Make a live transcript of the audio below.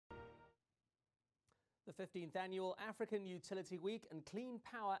The 15th Annual African Utility Week and Clean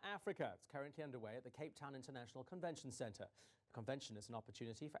Power Africa is currently underway at the Cape Town International Convention Centre. The convention is an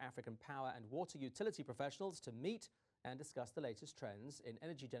opportunity for African power and water utility professionals to meet and discuss the latest trends in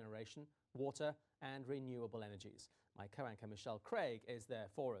energy generation, water and renewable energies. My co-anchor Michelle Craig is there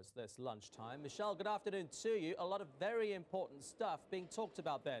for us this lunchtime. Michelle, good afternoon to you. A lot of very important stuff being talked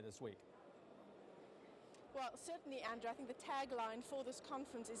about there this week. Well, certainly, Andrew, I think the tagline for this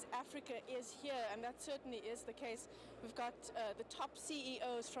conference is Africa is here, and that certainly is the case. We've got the top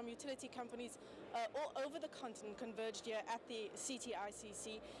CEOs from utility companies all over the continent converged here at the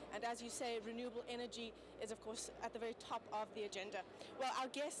CTICC, and as you say, renewable energy is, of course, at the very top of the agenda. Well, our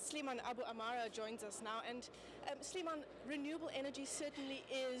guest, Sliman Abu Amara, joins us now, and Sliman, renewable energy certainly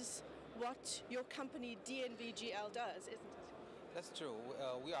is what your company DNVGL does, isn't it? That's true.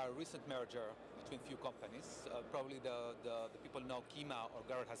 We are a recent merger between few companies. Probably the people know Kima or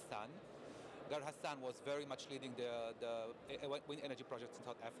Garad Hassan. Garad Hassan was very much leading the wind energy projects in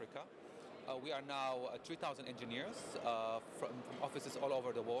South Africa. We are now 3,000 engineers from offices all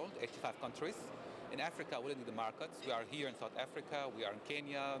over the world, 85 countries. In Africa, we're leading the markets. We are here in South Africa, we are in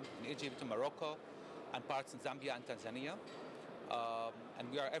Kenya, in Egypt, in Morocco, and parts in Zambia and Tanzania. And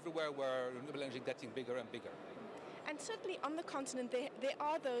we are everywhere where renewable energy is getting bigger and bigger. And certainly on the continent, there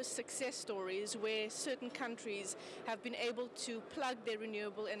are those success stories where certain countries have been able to plug their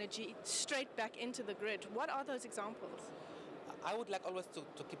renewable energy straight back into the grid. What are those examples? I would like always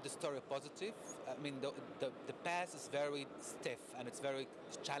to keep the story positive. I mean, the path is very stiff and it's very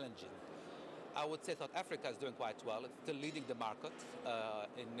challenging. I would say South Africa is doing quite well. It's still leading the market.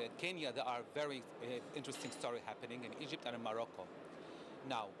 In Kenya, there are very interesting stories happening in Egypt and in Morocco.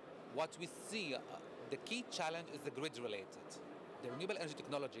 Now, what we see, the key challenge is the grid related. The renewable energy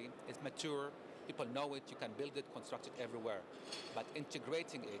technology is mature, people know it, you can build it, construct it everywhere. But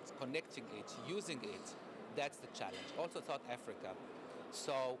integrating it, connecting it, using it, that's the challenge. Also South Africa.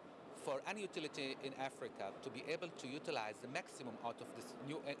 So for any utility in Africa to be able to utilize the maximum out of this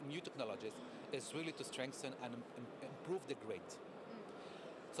new technologies is really to strengthen and improve the grid.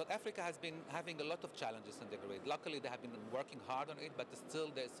 South Africa has been having a lot of challenges in the grid. Luckily, they have been working hard on it, but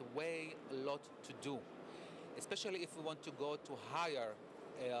still there's a lot to do, especially if we want to go to higher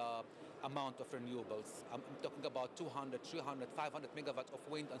amount of renewables. I'm talking about 200, 300, 500 megawatts of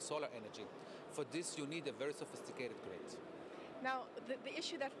wind and solar energy. For this, you need a very sophisticated grid. Now, the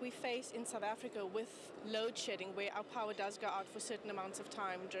issue that we face in South Africa with load shedding, where our power does go out for certain amounts of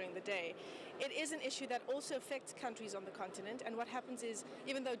time during the day, it is an issue that also affects countries on the continent. And what happens is,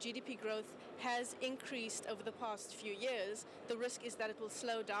 even though GDP growth has increased over the past few years, the risk is that it will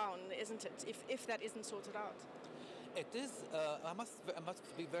slow down, isn't it, if that isn't sorted out? It is. I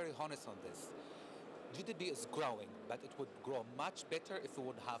must be very honest on this. GDP is growing, but it would grow much better if we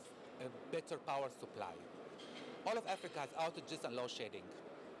would have a better power supply. All of Africa has outages and load shedding.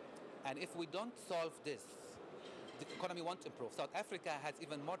 And if we don't solve this, the economy won't improve. South Africa has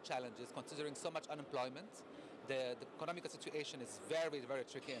even more challenges considering so much unemployment. The economic situation is very, very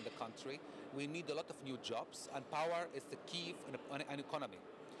tricky in the country. We need a lot of new jobs, and power is the key in an economy.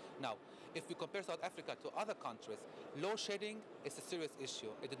 Now, if we compare South Africa to other countries, load shedding is a serious issue.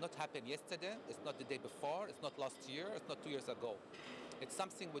 It did not happen yesterday, it's not the day before, it's not last year, it's not 2 years ago. It's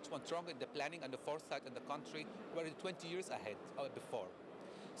something which went wrong in the planning and the foresight in the country. We're 20 years ahead or before.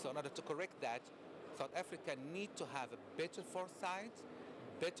 So in order to correct that, South Africa needs to have a better foresight,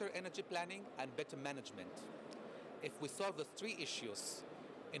 better energy planning, and better management. If we solve those three issues,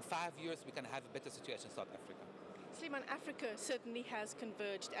 in 5 years we can have a better situation in South Africa. Sliman, Africa certainly has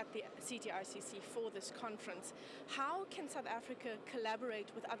converged at the CTICC for this conference. How can South Africa collaborate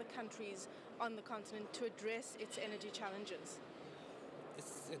with other countries on the continent to address its energy challenges?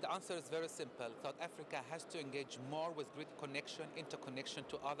 The answer is very simple. South Africa has to engage more with grid connection, interconnection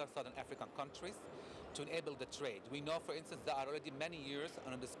to other Southern African countries to enable the trade. We know, for instance, there are already many years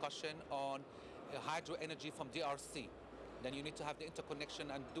on a discussion on hydro energy from DRC. Then you need to have the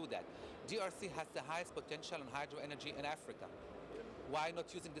interconnection and do that. DRC has the highest potential in hydro energy in Africa. Why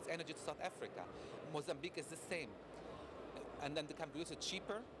not using this energy to South Africa? Mozambique is the same. And then they can produce it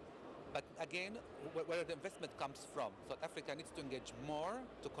cheaper. But again, where the investment comes from, South Africa needs to engage more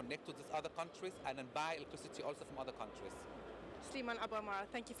to connect to these other countries and then buy electricity also from other countries. Sliman Abu Amara,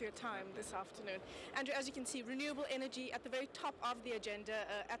 thank you for your time this afternoon. Andrew, as you can see, renewable energy at the very top of the agenda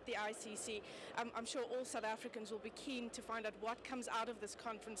at the ICC. I'm sure all South Africans will be keen to find out what comes out of this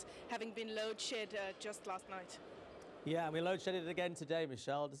conference, having been load shed just last night. Yeah, we load shedded again today,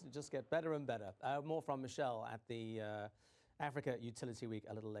 Michelle. Doesn't it just get better and better? More from Michelle at the Africa Utility Week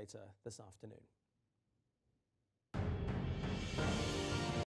a little later this afternoon.